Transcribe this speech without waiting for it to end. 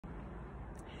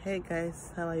Hey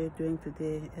guys, how are you doing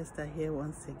today? Esther here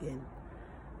once again.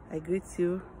 I greet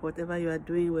you, whatever you are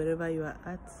doing, wherever you are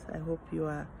at. I hope you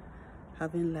are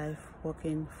having life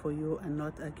working for you and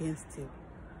not against you.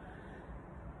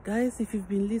 Guys, if you've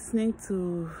been listening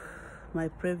to my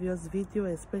previous video,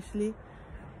 especially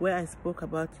where I spoke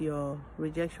about your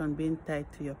rejection being tied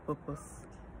to your purpose,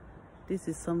 this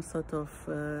is some sort of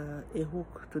a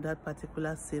hook to that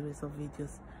particular series of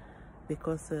videos,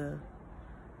 because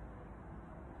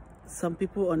some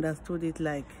people understood it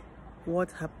like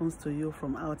what happens to you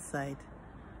from outside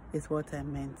is what I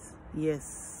meant.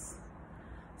 Yes,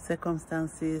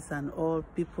 circumstances and all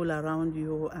people around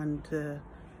you, and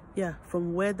yeah,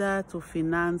 from weather to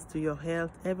finance to your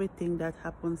health, everything that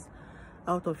happens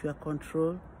out of your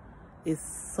control is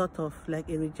sort of like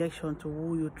a rejection to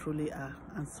who you truly are.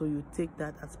 And so you take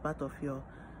that as part of your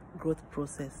growth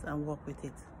process and work with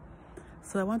it.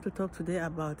 So I want to talk today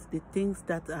about the things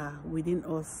that are within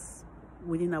us,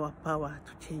 within our power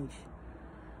to change,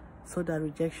 so that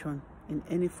rejection in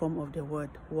any form of the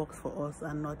word works for us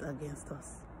and not against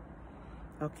us.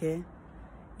 Okay?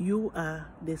 You are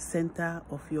the center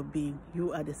of your being.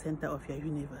 You are the center of your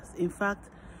universe. In fact,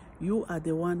 you are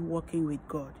the one working with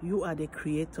God. You are the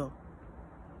creator.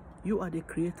 You are the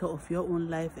creator of your own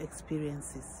life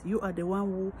experiences. You are the one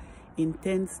who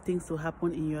intends things to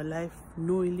happen in your life,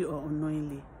 knowingly or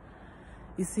unknowingly.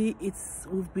 You see,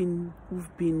 we've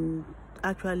been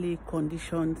actually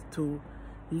conditioned to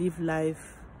live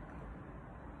life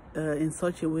in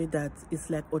such a way that it's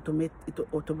like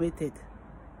automated.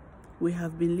 We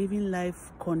have been living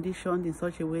life conditioned in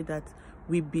such a way that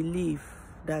we believe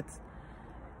that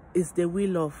it's the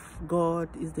will of God,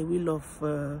 it's the will of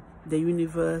the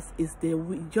universe, it's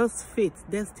just fate,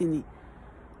 destiny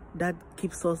that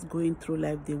keeps us going through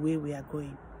life the way we are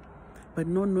going, but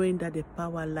not knowing that the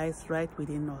power lies right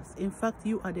within us. In fact,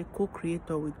 you are the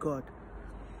co-creator with God.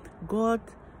 God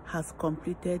has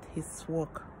completed his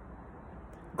work.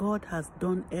 God has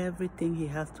done everything he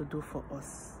has to do for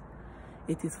us.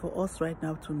 It is for us right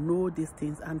now to know these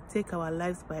things and take our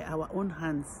lives by our own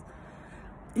hands.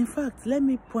 In fact, let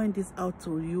me point this out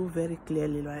to you very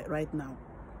clearly right now.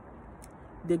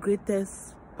 The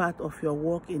greatest part of your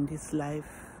work in this life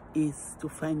is to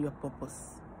find your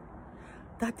purpose.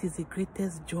 That is the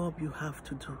greatest job you have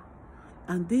to do.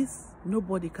 And this,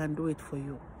 nobody can do it for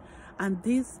you. And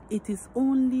this, it is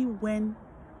only when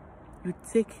you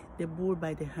take the bull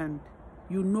by the hand,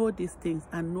 you know these things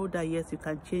and know that yes, you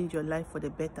can change your life for the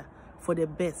better, for the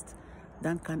best,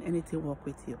 then can anything work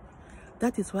with you.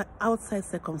 That is why outside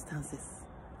circumstances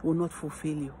will not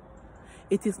fulfill you.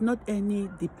 It is not any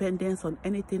dependence on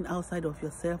anything outside of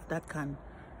yourself that can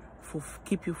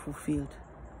keep you fulfilled.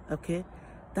 Okay?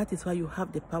 That is why you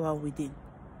have the power within.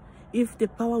 If the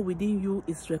power within you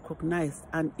is recognized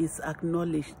and is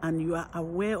acknowledged and you are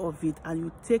aware of it and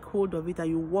you take hold of it and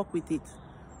you work with it,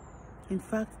 in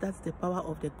fact, that's the power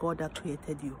of the God that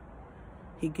created you.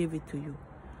 He gave it to you.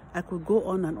 I could go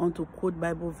on and on to quote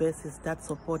Bible verses that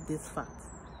support this fact.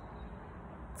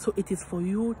 So it is for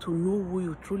you to know who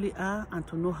you truly are and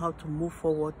to know how to move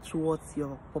forward towards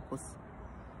your purpose.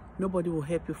 Nobody will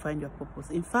help you find your purpose.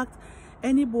 In fact,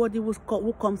 anybody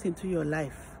who comes into your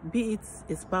life, be it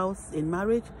a spouse in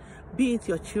marriage, be it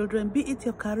your children, be it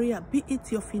your career, be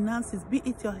it your finances, be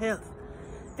it your health,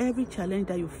 every challenge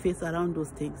that you face around those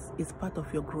things is part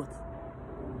of your growth.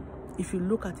 If you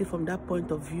look at it from that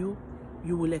point of view,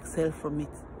 you will excel from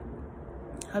it.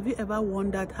 Have you ever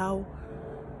wondered how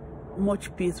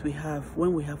much peace we have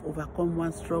when we have overcome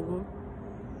one struggle?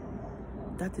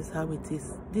 That is how it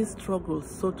is. These struggles,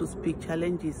 so to speak,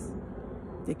 challenges,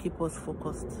 they keep us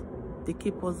focused. They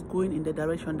keep us going in the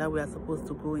direction that we are supposed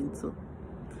to go into.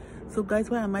 So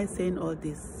guys, why am I saying all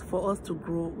this? For us to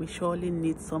grow, we surely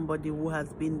need somebody who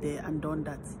has been there and done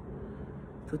that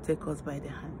to take us by the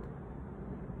hand.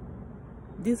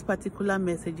 These particular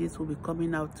messages will be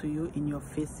coming out to you in your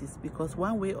faces, because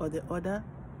one way or the other,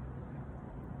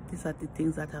 these are the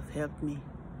things that have helped me.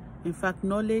 In fact,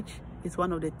 knowledge is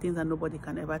one of the things that nobody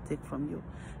can ever take from you.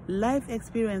 Life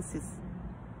experiences,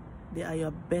 they are your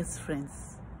best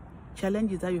friends.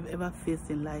 Challenges that you've ever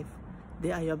faced in life,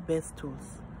 they are your best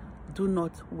tools. Do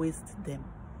not waste them.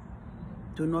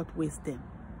 Do not waste them.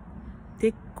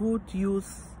 Take good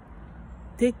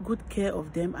care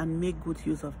of them and make good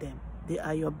use of them. They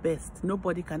are your best.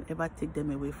 Nobody can ever take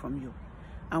them away from you.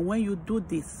 And when you do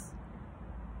this,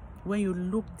 when you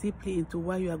look deeply into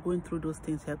why you are going through those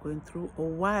things you are going through, or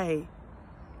why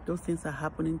those things are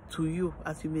happening to you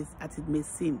as it may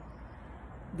seem,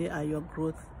 they are your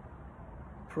growth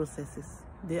processes.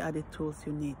 They are the tools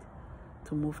you need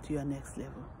to move to your next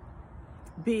level.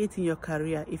 Be it in your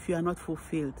career, if you are not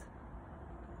fulfilled,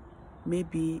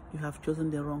 maybe you have chosen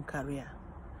the wrong career.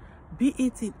 Be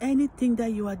it in anything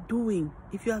that you are doing,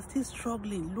 if you are still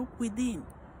struggling, look within.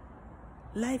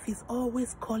 Life is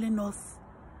always calling us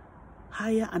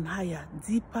higher and higher,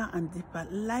 deeper and deeper.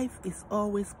 Life is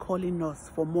always calling us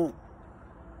for more.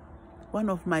 One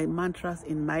of my mantras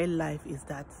in my life is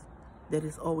that there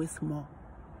is always more.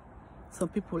 Some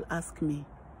people ask me,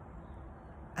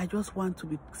 I just want to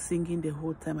be singing the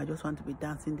whole time. I just want to be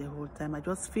dancing the whole time. I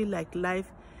just feel like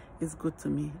life is good to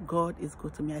me. God is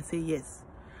good to me. I say yes.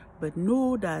 But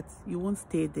know that you won't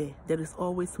stay there. There is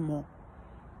always more.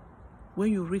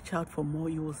 When you reach out for more,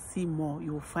 you will see more.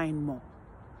 You will find more.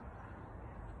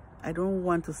 I don't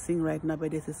want to sing right now,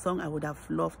 but there's a song I would have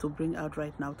loved to bring out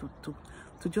right now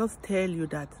to just tell you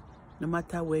that no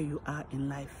matter where you are in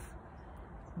life,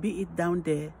 be it down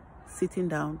there, sitting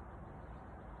down,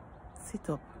 sit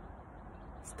up,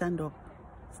 stand up,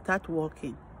 start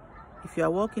walking. If you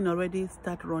are walking already,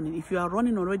 start running. If you are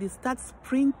running already, start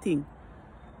sprinting.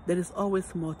 There is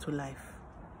always more to life.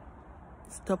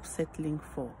 Stop settling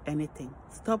for anything.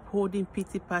 Stop holding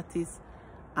pity parties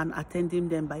and attending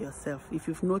them by yourself. If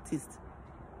you've noticed,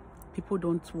 people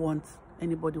don't want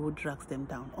anybody who drags them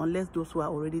down, unless those who are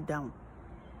already down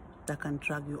that can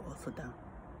drag you also down.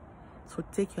 So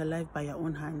take your life by your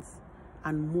own hands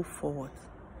and move forward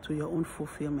to your own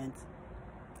fulfillment.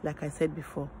 Like I said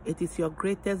before, it is your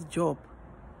greatest job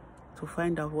to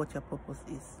find out what your purpose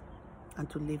is and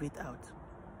to live it out.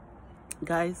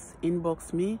 Guys,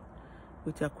 inbox me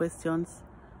with your questions.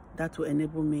 That will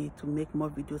enable me to make more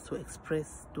videos to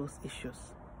express those issues.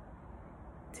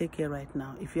 Take care right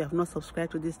now. If you have not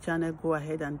subscribed to this channel, go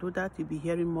ahead and do that. You'll be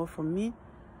hearing more from me,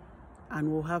 and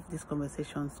we'll have these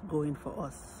conversations going for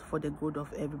us, for the good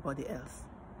of everybody else.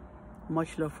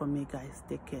 Much love from me, guys.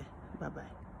 Take care.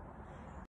 Bye-bye.